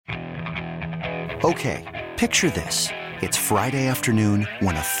Okay, picture this. It's Friday afternoon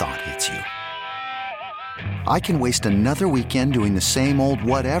when a thought hits you. I can waste another weekend doing the same old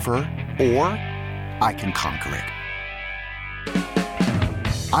whatever, or I can conquer it.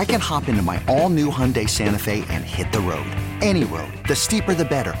 I can hop into my all-new Hyundai Santa Fe and hit the road. Any road. The steeper, the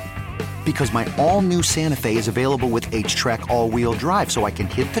better. Because my all-new Santa Fe is available with H-Track all-wheel drive, so I can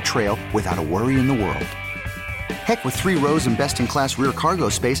hit the trail without a worry in the world. Heck, with 3 rows and best-in-class rear cargo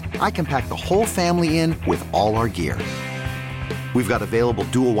space, I can pack the whole family in with all our gear. We've got available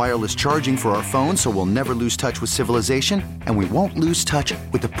dual wireless charging for our phones, so we'll never lose touch with civilization, and we won't lose touch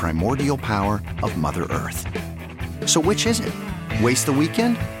with the primordial power of Mother Earth. So which is it? Waste the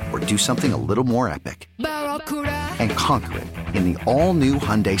weekend or do something a little more epic? And conquer it in the all-new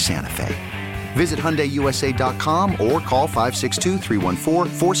Hyundai Santa Fe. Visit HyundaiUSA.com or call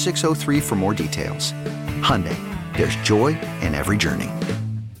 562-314-4603 for more details. Hyundai, there's joy in every journey.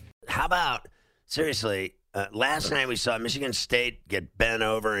 How about, seriously, last night we saw Michigan State get bent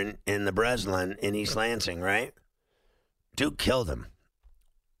over in the Breslin in East Lansing, right? Duke killed him.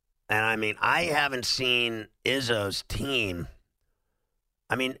 And, I mean, I haven't seen Izzo's team.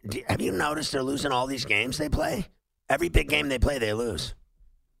 I mean, have you noticed they're losing all these games they play? Every big game they play, they lose.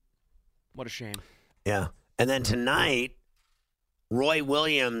 What a shame. Yeah. And then tonight, Roy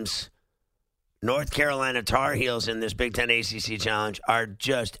Williams, North Carolina Tar Heels in this Big Ten ACC Challenge are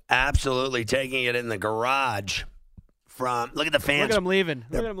just absolutely taking it in the garage. Look at the fans. Look at them leaving.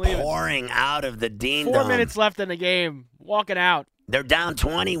 They're pouring out of the Dean Dome. 4 minutes left in the game. Walking out. They're down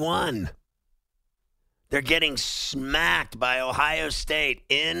 21. They're getting smacked by Ohio State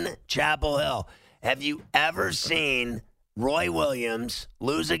in Chapel Hill. Have you ever seen Roy Williams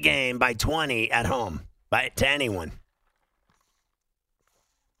lose a game by 20 at home to anyone?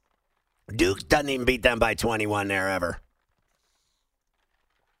 Duke doesn't even beat them by 21 there ever.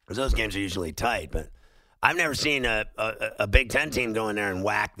 Because those games are usually tight, but I've never seen a Big Ten team go in there and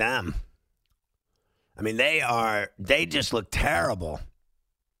whack them. I mean, they just look terrible.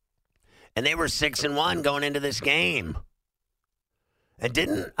 And they were 6-1 going into this game. And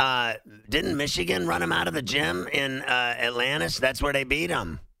didn't Michigan run them out of the gym in Atlantis? That's where they beat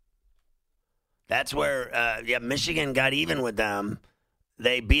them. That's where Michigan got even with them.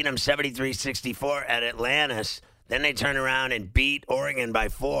 They beat them 73-64 at Atlantis. Then they turned around and beat Oregon by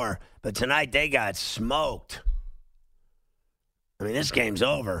 4. But tonight they got smoked. I mean, this game's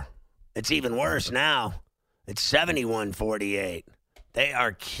over. It's even worse now. It's 71-48. They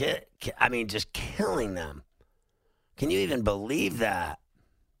are, just killing them. Can you even believe that?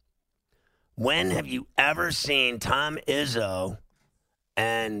 When have you ever seen Tom Izzo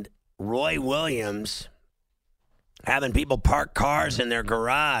and Roy Williams having people park cars in their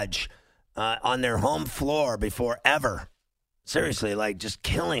garage on their home floor before ever? Seriously, just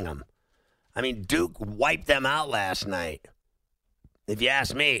killing them. I mean, Duke wiped them out last night. If you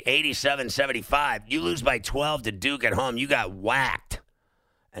ask me, 87-75. You lose by 12 to Duke at home, you got whacked.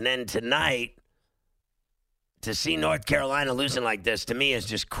 And then tonight, to see North Carolina losing like this, to me, is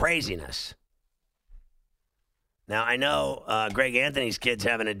just craziness. Now, I know Greg Anthony's kid's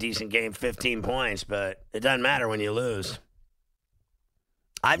having a decent game, 15 points, but it doesn't matter when you lose.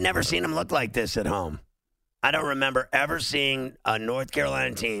 I've never seen him look like this at home. I don't remember ever seeing a North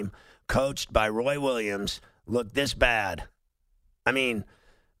Carolina team coached by Roy Williams look this bad. I mean,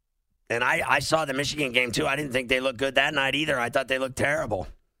 and I saw the Michigan game, too. I didn't think they looked good that night either. I thought they looked terrible.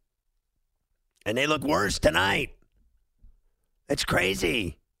 And they look worse tonight. It's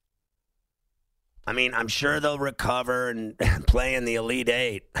crazy. I mean, I'm sure they'll recover and play in the Elite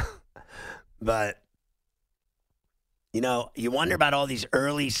Eight. But, you wonder about all these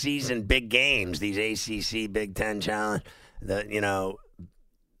early season big games, these ACC Big Ten Challenge, the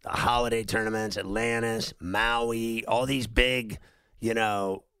holiday tournaments, Atlantis, Maui, all these big,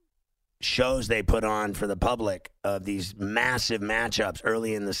 shows they put on for the public of these massive matchups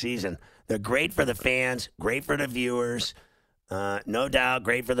early in the season. They're great for the fans, great for the viewers, no doubt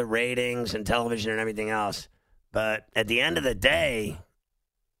great for the ratings and television and everything else. But at the end of the day,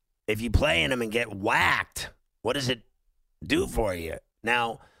 if you play in them and get whacked, what does it do for you?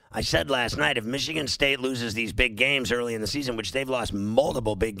 Now, I said last night, if Michigan State loses these big games early in the season, which they've lost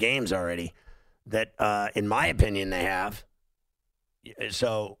multiple big games already, that, in my opinion, they have.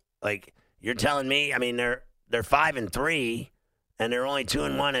 So, you're telling me, I mean, they're 5-3, and they're only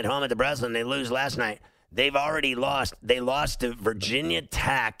 2-1 at home at the Breslin. They lose last night. They've already lost. They lost to Virginia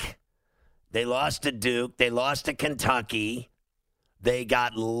Tech. They lost to Duke. They lost to Kentucky. They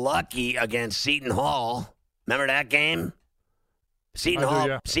got lucky against Seton Hall. Remember that game?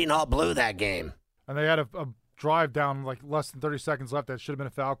 Seton Hall blew that game. And they had a drive down like less than 30 seconds left. That should have been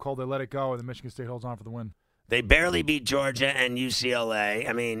a foul call. They let it go, and then Michigan State holds on for the win. They barely beat Georgia and UCLA.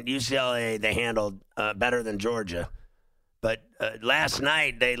 I mean, UCLA they handled better than Georgia. But last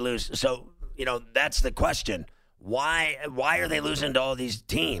night they lose. So, that's the question. Why are they losing to all these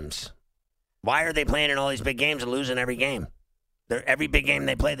teams? Why are they playing in all these big games and losing every game? Every big game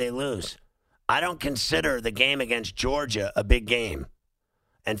they play, they lose. I don't consider the game against Georgia a big game.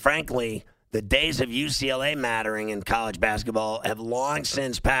 And frankly, the days of UCLA mattering in college basketball have long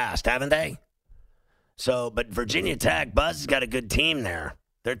since passed, haven't they? So, but Virginia Tech, Buzz has got a good team there.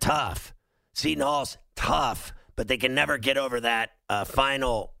 They're tough. Seton Hall's tough, but they can never get over that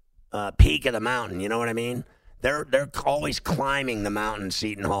final peak of the mountain. You know what I mean? They're always climbing the mountain,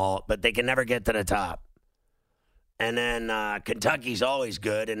 Seton Hall, but they can never get to the top. And then Kentucky's always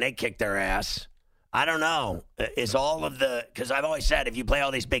good, and they kick their ass. I don't know. Is all of the – because I've always said if you play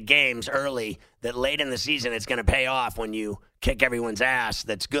all these big games early, that late in the season it's going to pay off when you kick everyone's ass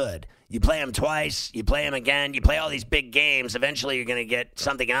that's good. You play them twice, you play them again, you play all these big games, eventually you're going to get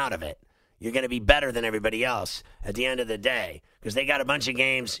something out of it. You're going to be better than everybody else at the end of the day because they got a bunch of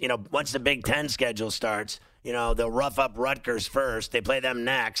games. Once the Big Ten schedule starts, they'll rough up Rutgers first. They play them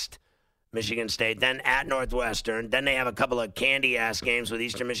next. Michigan State, then at Northwestern. Then they have a couple of candy-ass games with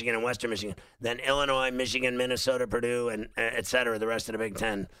Eastern Michigan and Western Michigan. Then Illinois, Michigan, Minnesota, Purdue, and et cetera, the rest of the Big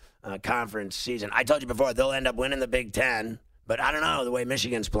Ten conference season. I told you before, they'll end up winning the Big Ten, but I don't know the way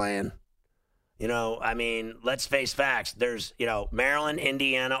Michigan's playing. Let's face facts. There's, Maryland,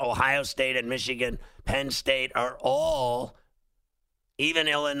 Indiana, Ohio State, and Michigan, Penn State are all, even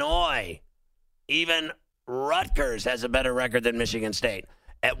Illinois, even Rutgers has a better record than Michigan State.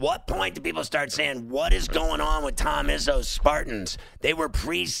 At what point do people start saying, what is going on with Tom Izzo's Spartans? They were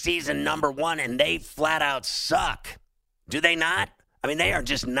preseason number 1, and they flat out suck. Do they not? I mean, they are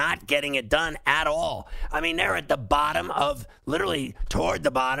just not getting it done at all. I mean, they're at the bottom of, literally toward the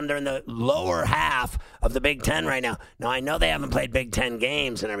bottom. They're in the lower half of the Big Ten right now. Now, I know they haven't played Big Ten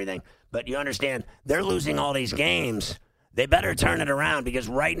games and everything, but you understand, they're losing all these games. They better turn it around because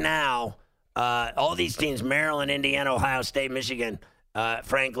right now, all these teams, Maryland, Indiana, Ohio State, Michigan,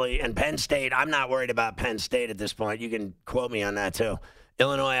 frankly, and Penn State, I'm not worried about Penn State at this point. You can quote me on that, too.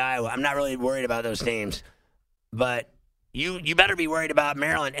 Illinois, Iowa, I'm not really worried about those teams. But you better be worried about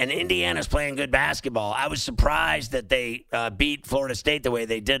Maryland. And Indiana's playing good basketball. I was surprised that they beat Florida State the way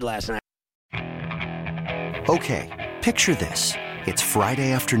they did last night. Okay, picture this. It's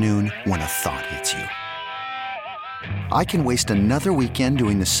Friday afternoon when a thought hits you. I can waste another weekend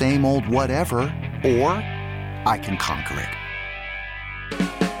doing the same old whatever, or I can conquer it.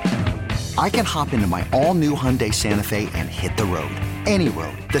 I can hop into my all-new Hyundai Santa Fe and hit the road. Any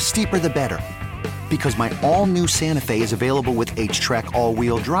road. The steeper, the better. Because my all-new Santa Fe is available with H-Track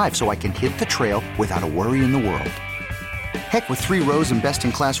all-wheel drive, so I can hit the trail without a worry in the world. Heck, with 3 rows and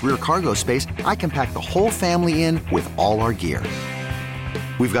best-in-class rear cargo space, I can pack the whole family in with all our gear.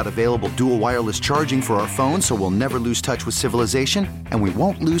 We've got available dual wireless charging for our phones, so we'll never lose touch with civilization, and we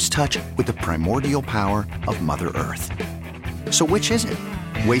won't lose touch with the primordial power of Mother Earth. So which is it?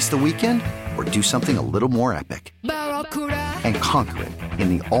 Waste the weekend or do something a little more epic? And conquer it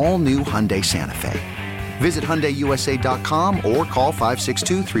in the all-new Hyundai Santa Fe. Visit HyundaiUSA.com or call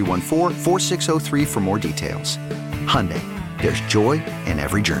 562-314-4603 for more details. Hyundai, there's joy in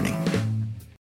every journey.